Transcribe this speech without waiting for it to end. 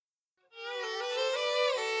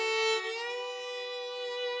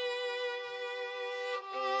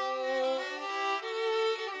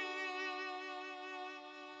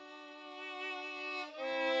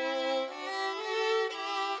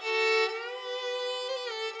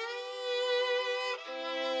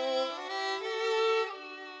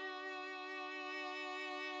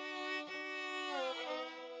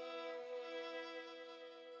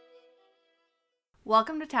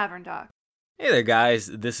Welcome to Tavern Talk. Hey there guys,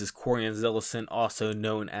 this is Corian Zillison, also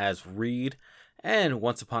known as Reed, and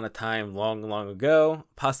once upon a time, long ago,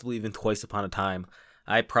 possibly even twice upon a time,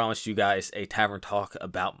 I promised you guys a Tavern Talk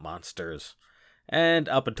about monsters. And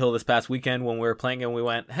up until this past weekend when we were playing and we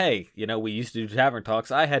went, hey, we used to do Tavern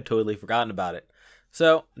Talks, I had totally forgotten about it.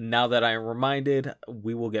 So, now that I am reminded,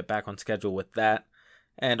 we will get back on schedule with that.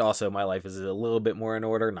 And also, my life is a little bit more in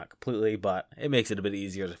order, not completely, but it makes it a bit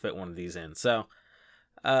easier to fit one of these in. So,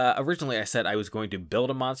 originally I said I was going to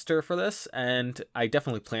build a monster for this, and I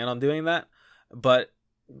definitely plan on doing that, but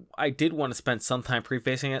I did want to spend some time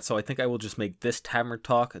prefacing it, so I think I will just make this Tavern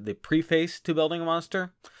Talk the preface to building a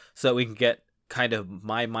monster, so that we can get kind of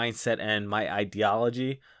my mindset and my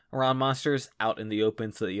ideology around monsters out in the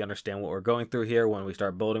open so that you understand what we're going through here when we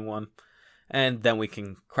start building one, and then we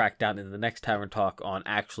can crack down in the next Tavern Talk on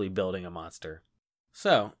actually building a monster.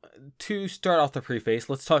 So, to start off the preface,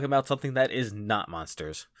 let's talk about something that is not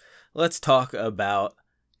monsters. Let's talk about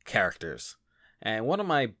characters. And one of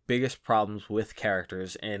my biggest problems with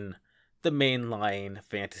characters in the mainline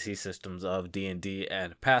fantasy systems of D&D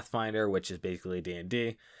and Pathfinder, which is basically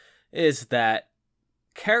D&D, is that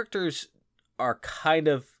characters are kind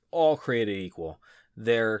of all created equal.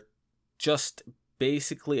 They're just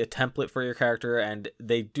basically a template for your character, and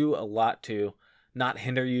they do a lot to not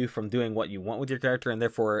hinder you from doing what you want with your character, and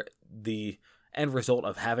therefore the end result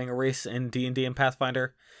of having a race in D&D and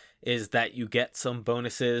Pathfinder is that you get some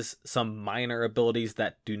bonuses, some minor abilities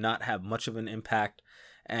that do not have much of an impact,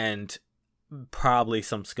 and probably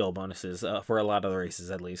some skill bonuses for a lot of the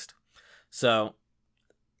races at least. So,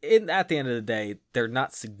 at the end of the day, they're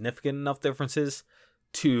not significant enough differences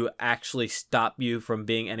to actually stop you from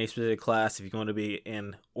being any specific class. If you want to be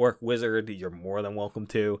an Orc Wizard, you're more than welcome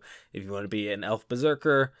to. If you want to be an Elf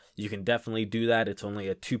Berserker, you can definitely do that. It's only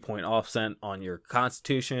a 2-point offset on your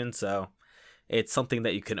Constitution, so it's something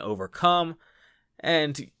that you can overcome.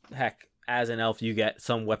 And heck, as an Elf, you get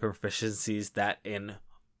some weapon proficiencies that an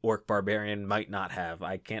Orc Barbarian might not have.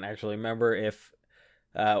 I can't actually remember if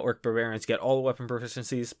Orc Barbarians get all the weapon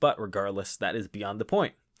proficiencies, but regardless, that is beyond the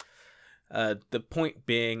point. The point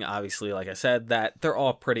being, obviously, like I said, that they're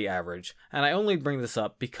all pretty average. And I only bring this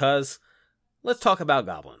up because let's talk about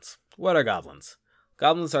goblins. What are goblins?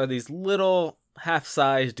 Goblins are these little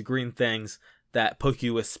half-sized green things that poke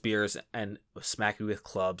you with spears and smack you with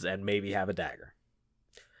clubs and maybe have a dagger.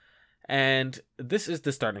 And this is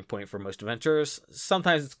the starting point for most adventurers.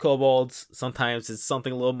 Sometimes it's kobolds, sometimes it's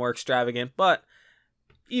something a little more extravagant, but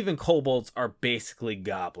even kobolds are basically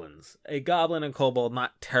goblins. A goblin and kobold,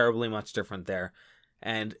 not terribly much different there.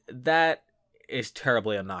 And that is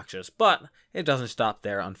terribly obnoxious. But it doesn't stop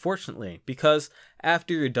there, unfortunately. Because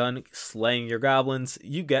after you're done slaying your goblins,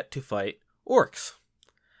 you get to fight orcs.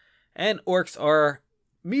 And orcs are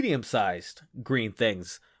medium-sized green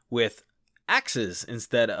things with axes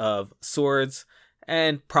instead of swords.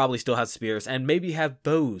 And probably still have spears. And maybe have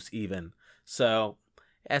bows even. So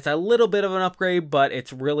it's a little bit of an upgrade, but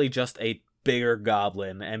it's really just a bigger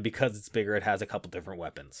goblin, and because it's bigger, it has a couple different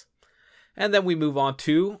weapons. And then we move on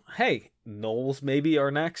to, hey, gnolls maybe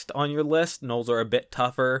are next on your list. Gnolls are a bit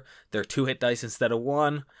tougher. They're 2-hit dice instead of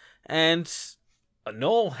 1. And a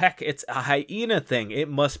gnoll, heck, it's a hyena thing. It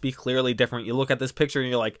must be clearly different. You look at this picture and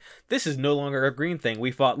you're like, this is no longer a green thing.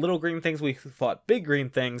 We fought little green things. We fought big green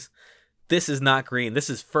things. This is not green.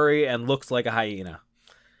 This is furry and looks like a hyena.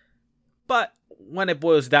 But when it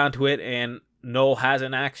boils down to it, and Gnoll has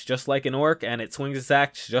an axe just like an orc, and it swings its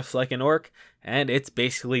axe just like an orc, and it's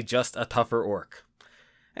basically just a tougher orc.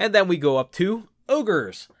 And then we go up to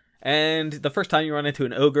ogres. And the first time you run into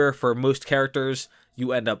an ogre, for most characters,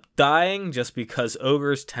 you end up dying just because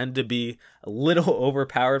ogres tend to be a little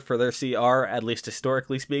overpowered for their CR, at least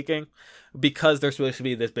historically speaking, because they're supposed to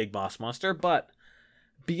be this big boss monster, but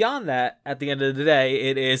beyond that, at the end of the day,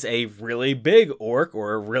 it is a really big orc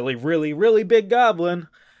or a really big goblin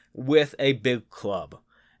with a big club.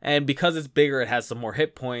 And because it's bigger, it has some more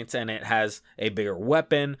hit points and it has a bigger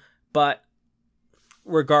weapon, but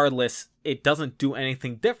regardless, it doesn't do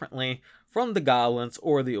anything differently from the goblins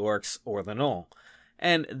or the orcs or the gnoll.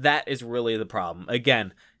 And that is really the problem.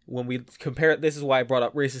 Again, when we compare it, this is why I brought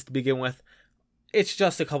up races to begin with. It's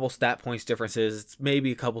just a couple stat points differences. It's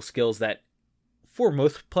maybe a couple skills that for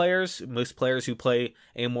most players who play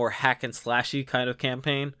a more hack and slashy kind of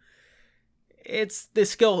campaign, the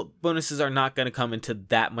skill bonuses are not going to come into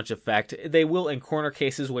that much effect. They will in corner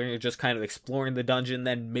cases where you're just kind of exploring the dungeon,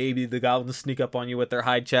 then maybe the goblins sneak up on you with their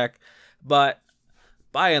hide check, but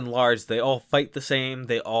by and large, they all fight the same,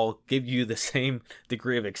 they all give you the same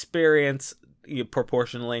degree of experience,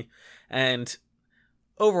 proportionally, and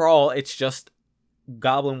overall, it's just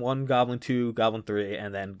Goblin 1, Goblin 2, Goblin 3,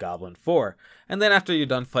 and then Goblin 4. And then after you're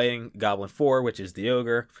done fighting Goblin 4, which is the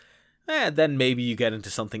Ogre, then maybe you get into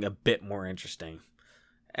something a bit more interesting.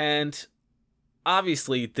 And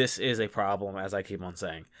obviously this is a problem, as I keep on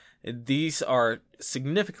saying. These are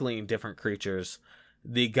significantly different creatures.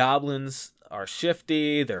 The goblins are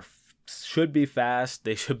shifty, should be fast,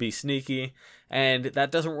 they should be sneaky, and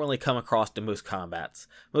that doesn't really come across in most combats.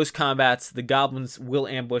 Most combats, the goblins will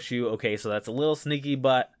ambush you, okay, so that's a little sneaky,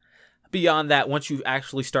 but beyond that, once you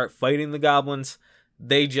actually start fighting the goblins,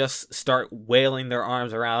 they just start wailing their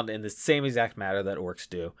arms around in the same exact manner that orcs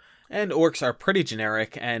do. And orcs are pretty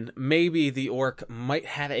generic, and maybe the orc might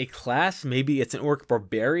have a class. Maybe it's an orc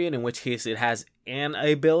barbarian, in which case it has an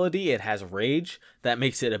ability, it has rage, that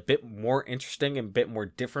makes it a bit more interesting and a bit more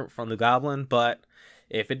different from the goblin. But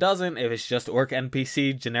if it doesn't, if it's just orc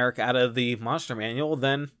NPC generic out of the monster manual,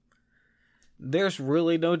 then there's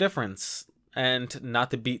really no difference. And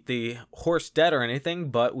not to beat the horse dead or anything,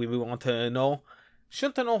 but we move on to Gnoll.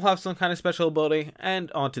 Shouldn't the Gnoll have some kind of special ability?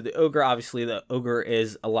 And onto the Ogre. Obviously, the Ogre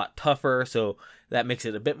is a lot tougher, so that makes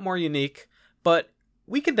it a bit more unique. But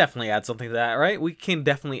we can definitely add something to that, right? We can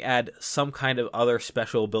definitely add some kind of other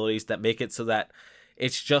special abilities that make it so that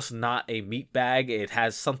it's just not a meat bag. It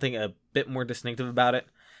has something a bit more distinctive about it.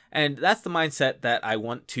 And that's the mindset that I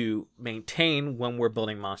want to maintain when we're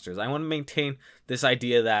building monsters. I want to maintain this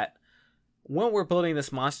idea that when we're building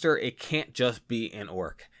this monster, it can't just be an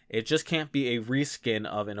orc. It just can't be a reskin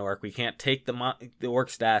of an orc. We can't take the orc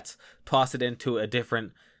stats, toss it into a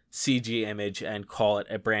different CG image, and call it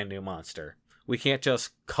a brand new monster. We can't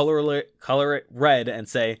just color it red and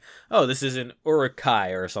say, oh, this is an Uruk-hai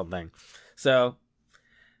or something. So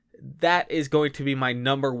that is going to be my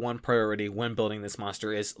number one priority when building this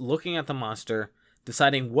monster, is looking at the monster,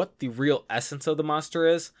 deciding what the real essence of the monster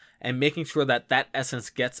is, and making sure that that essence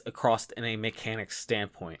gets across in a mechanics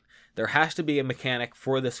standpoint. There has to be a mechanic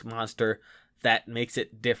for this monster that makes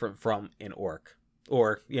it different from an orc.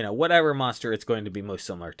 Or, whatever monster it's going to be most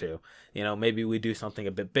similar to. Maybe we do something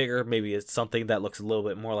a bit bigger. Maybe it's something that looks a little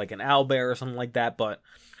bit more like an owlbear or something like that. But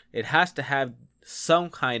it has to have some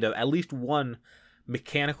kind of, at least one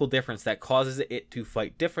mechanical difference that causes it to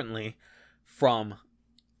fight differently from,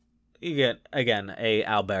 again, a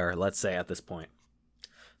owlbear, let's say, at this point.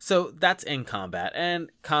 So that's in combat. And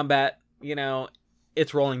combat,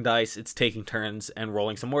 it's rolling dice, it's taking turns, and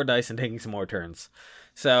rolling some more dice and taking some more turns.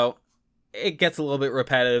 So it gets a little bit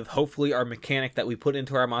repetitive. Hopefully our mechanic that we put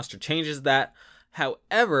into our monster changes that.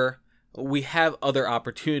 However, we have other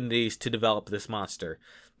opportunities to develop this monster.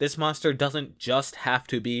 This monster doesn't just have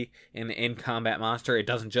to be an in-combat monster. It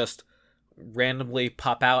doesn't just randomly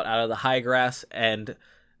pop out of the high grass and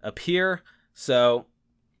appear. So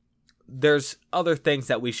there's other things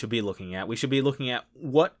that we should be looking at. We should be looking at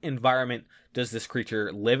what environment does this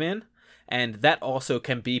creature live in, and that also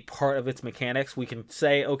can be part of its mechanics. We can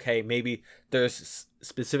say, okay, maybe there's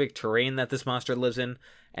specific terrain that this monster lives in,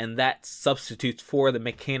 and that substitutes for the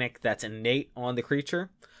mechanic that's innate on the creature.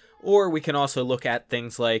 Or we can also look at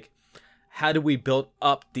things like, how do we build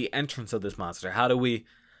up the entrance of this monster? How do we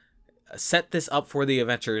set this up for the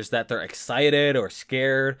adventurers that they're excited or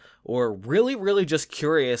scared or really, really just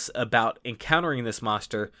curious about encountering this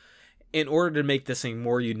monster in order to make this a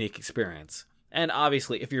more unique experience. And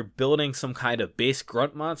obviously, if you're building some kind of base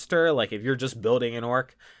grunt monster, like if you're just building an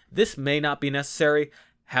orc, this may not be necessary.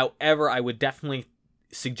 However, I would definitely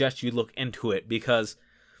suggest you look into it because,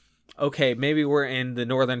 okay, maybe we're in the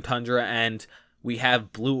northern tundra and we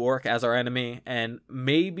have blue orc as our enemy, and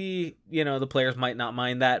maybe, the players might not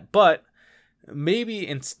mind that, but maybe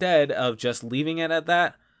instead of just leaving it at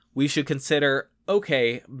that, we should consider,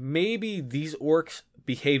 okay, maybe these orcs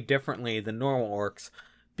behave differently than normal orcs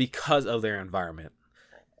because of their environment,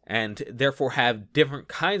 and therefore have different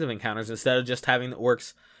kinds of encounters instead of just having the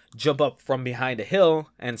orcs jump up from behind a hill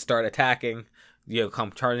and start attacking,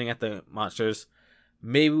 come charging at the monsters.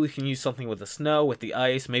 Maybe we can use something with the snow, with the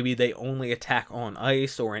ice. Maybe they only attack on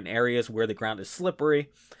ice or in areas where the ground is slippery,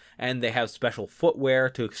 and they have special footwear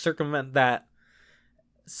to circumvent that.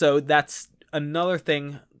 So that's another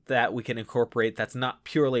thing that we can incorporate that's not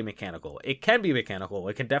purely mechanical. It can be mechanical.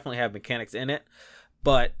 It can definitely have mechanics in it,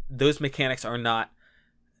 but those mechanics are not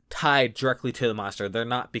tied directly to the monster. They're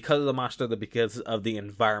not because of the monster, they're because of the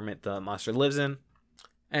environment the monster lives in.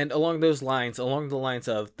 And along the lines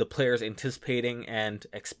of the players anticipating and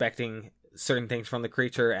expecting certain things from the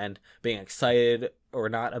creature and being excited or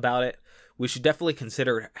not about it, we should definitely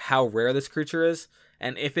consider how rare this creature is.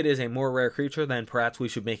 And if it is a more rare creature, then perhaps we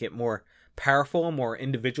should make it more powerful, more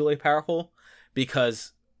individually powerful,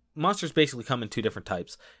 because monsters basically come in two different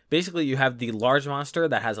types. Basically, you have the large monster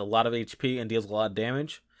that has a lot of HP and deals a lot of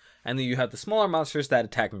damage, and then you have the smaller monsters that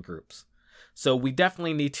attack in groups. So we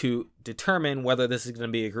definitely need to determine whether this is going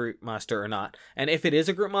to be a group monster or not. And if it is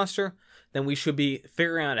a group monster, then we should be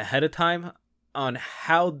figuring out ahead of time on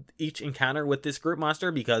how each encounter with this group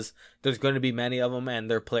monster, because there's going to be many of them and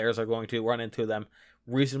their players are going to run into them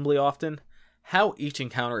reasonably often, how each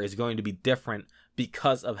encounter is going to be different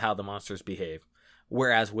because of how the monsters behave.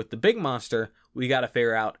 Whereas with the big monster, we got to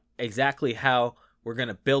figure out exactly how we're going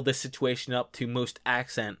to build this situation up to most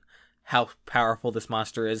accent how powerful this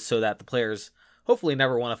monster is, so that the players hopefully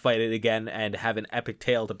never want to fight it again and have an epic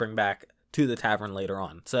tale to bring back to the tavern later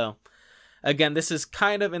on. So again, this is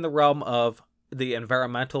kind of in the realm of the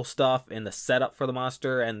environmental stuff and the setup for the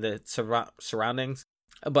monster and the surroundings,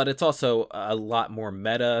 but it's also a lot more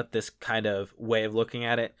meta, this kind of way of looking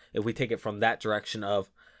at it. If we take it from that direction of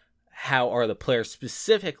how are the players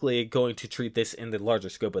specifically going to treat this in the larger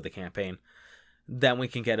scope of the campaign, then we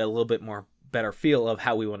can get a little bit more better feel of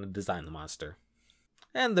how we want to design the monster.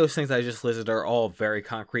 And those things I just listed are all very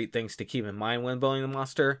concrete things to keep in mind when building the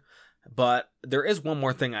monster. But there is one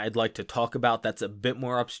more thing I'd like to talk about that's a bit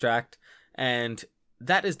more abstract, and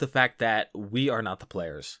that is the fact that we are not the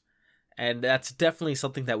players. And that's definitely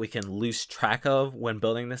something that we can lose track of when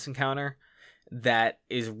building this encounter. That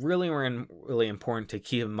is really, really important to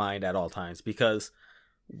keep in mind at all times, because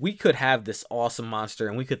we could have this awesome monster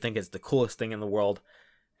and we could think it's the coolest thing in the world,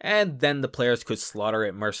 and then the players could slaughter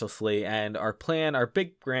it mercilessly, and our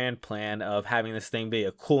big grand plan of having this thing be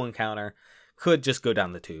a cool encounter could just go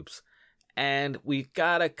down the tubes. And we've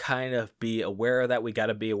got to kind of be aware of that. We got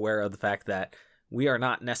to be aware of the fact that we are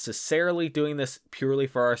not necessarily doing this purely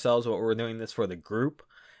for ourselves, but we're doing this for the group.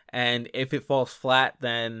 And if it falls flat,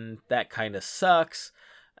 then that kind of sucks.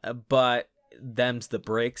 But them's the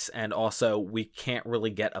breaks, and also we can't really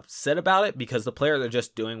get upset about it because the players are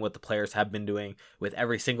just doing what the players have been doing with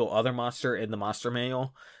every single other monster in the monster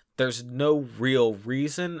manual. There's no real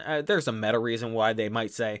reason. There's a meta reason why they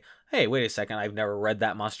might say, hey, wait a second, I've never read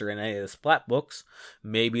that monster in any of the Splat books.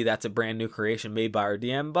 Maybe that's a brand new creation made by our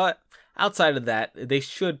DM, but outside of that, they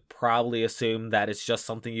should probably assume that it's just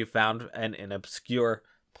something you found in an obscure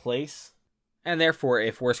place. And therefore,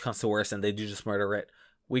 if worse comes to worse and they do just murder it,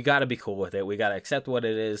 we got to be cool with it. We got to accept what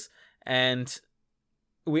it is. And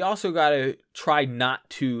we also got to try not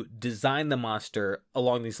to design the monster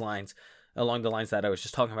along the lines that I was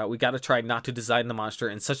just talking about. We got to try not to design the monster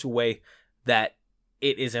in such a way that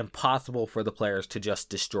it is impossible for the players to just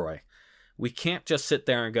destroy. We can't just sit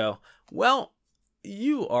there and go, well,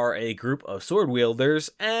 you are a group of sword wielders,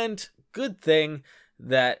 and good thing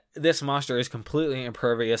that this monster is completely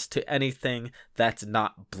impervious to anything that's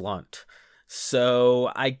not blunt.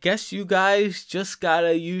 So I guess you guys just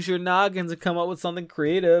gotta use your noggins and come up with something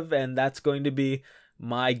creative, and that's going to be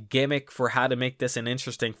my gimmick for how to make this an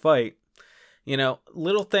interesting fight. You know,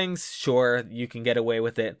 little things, sure, you can get away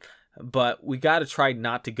with it, but we gotta try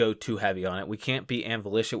not to go too heavy on it. We can't be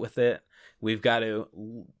Anvilisha with it. We've got to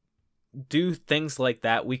do things like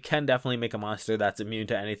that. We can definitely make a monster that's immune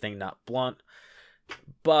to anything not blunt,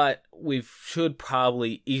 but we should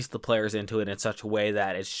probably ease the players into it in such a way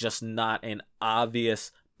that it's just not an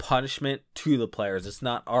obvious punishment to the players. It's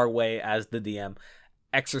not our way as the DM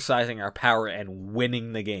exercising our power and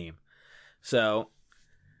winning the game. So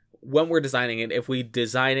when we're designing it, if we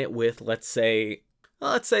design it with, let's say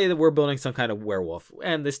that we're building some kind of werewolf,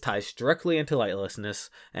 and this ties directly into lightlessness,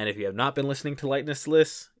 and if you have not been listening to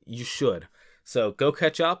lightlessness, you should. So go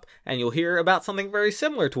catch up, and you'll hear about something very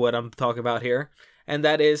similar to what I'm talking about here. And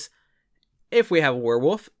that is, if we have a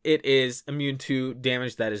werewolf, it is immune to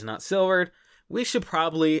damage that is not silvered. We should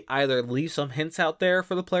probably either leave some hints out there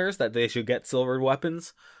for the players that they should get silvered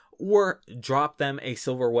weapons, or drop them a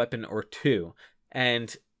silver weapon or two.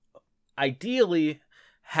 And ideally,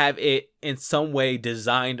 have it in some way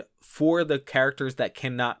designed for the characters that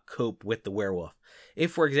cannot cope with the werewolf.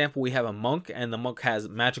 If, for example, we have a monk and the monk has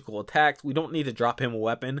magical attacks, we don't need to drop him a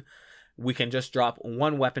weapon. We can just drop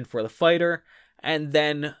one weapon for the fighter, and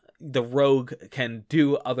then the rogue can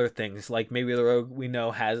do other things. Like maybe the rogue we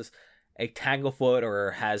know has a tanglefoot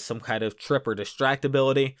or has some kind of trip or distract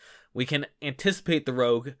ability. We can anticipate the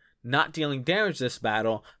rogue not dealing damage this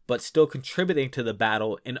battle, but still contributing to the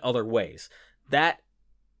battle in other ways. That,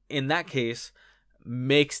 in that case,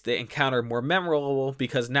 makes the encounter more memorable,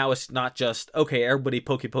 because now it's not just, okay, everybody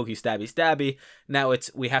pokey pokey stabby stabby. Now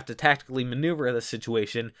it's, we have to tactically maneuver the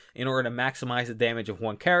situation in order to maximize the damage of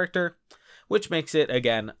one character, which makes it,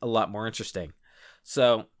 again, a lot more interesting.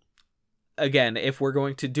 So, again, if we're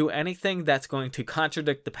going to do anything that's going to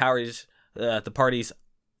contradict the party's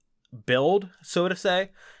build, so to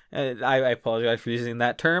say, I apologize for using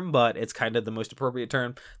that term, but it's kind of the most appropriate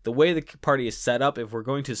term. The way the party is set up, if we're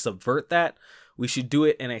going to subvert that, we should do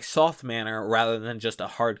it in a soft manner rather than just a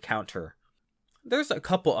hard counter. There's a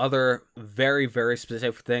couple other very, very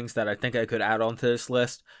specific things that I think I could add onto this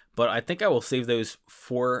list, but I think I will save those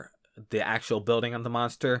for the actual building of the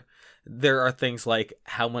monster. There are things like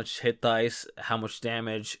how much hit dice, how much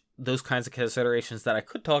damage, those kinds of considerations that I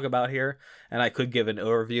could talk about here, and I could give an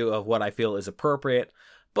overview of what I feel is appropriate,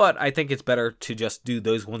 but I think it's better to just do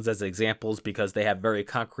those ones as examples because they have very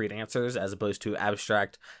concrete answers as opposed to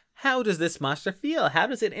abstract, how does this monster feel? How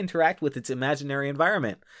does it interact with its imaginary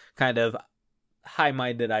environment? Kind of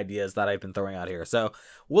high-minded ideas that I've been throwing out here. So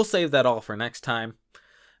we'll save that all for next time.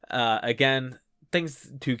 Again,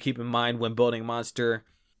 things to keep in mind when building a monster.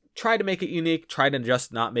 Try to make it unique. Try to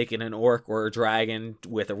just not make it an orc or a dragon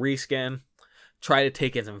with a reskin. Try to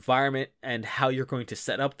take its environment and how you're going to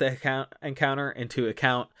set up the encounter into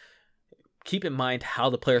account. Keep in mind how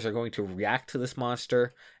the players are going to react to this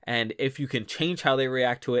monster, and if you can change how they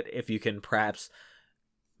react to it, if you can perhaps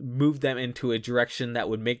move them into a direction that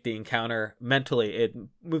would make the encounter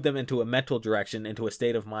move them into a mental direction, into a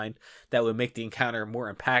state of mind that would make the encounter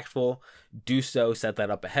more impactful, do so, set that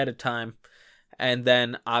up ahead of time. And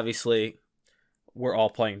then, obviously, we're all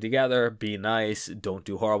playing together. Be nice. Don't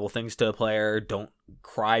do horrible things to a player. Don't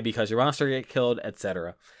cry because your monster get killed,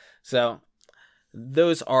 etc. So,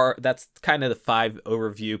 that's kind of the 5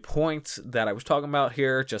 overview points that I was talking about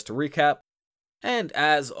here, just to recap. And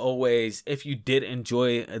as always, if you did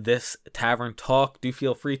enjoy this Tavern Talk, do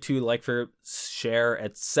feel free to like, share,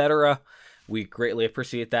 etc. We greatly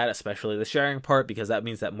appreciate that, especially the sharing part, because that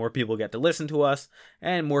means that more people get to listen to us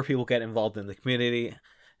and more people get involved in the community,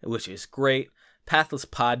 which is great.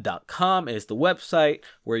 Pathlesspod.com is the website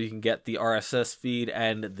where you can get the RSS feed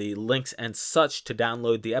and the links and such to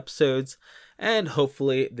download the episodes. And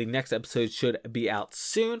hopefully the next episode should be out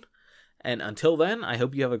soon. And until then, I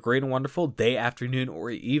hope you have a great and wonderful day, afternoon,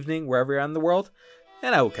 or evening, wherever you're in the world.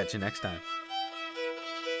 And I will catch you next time.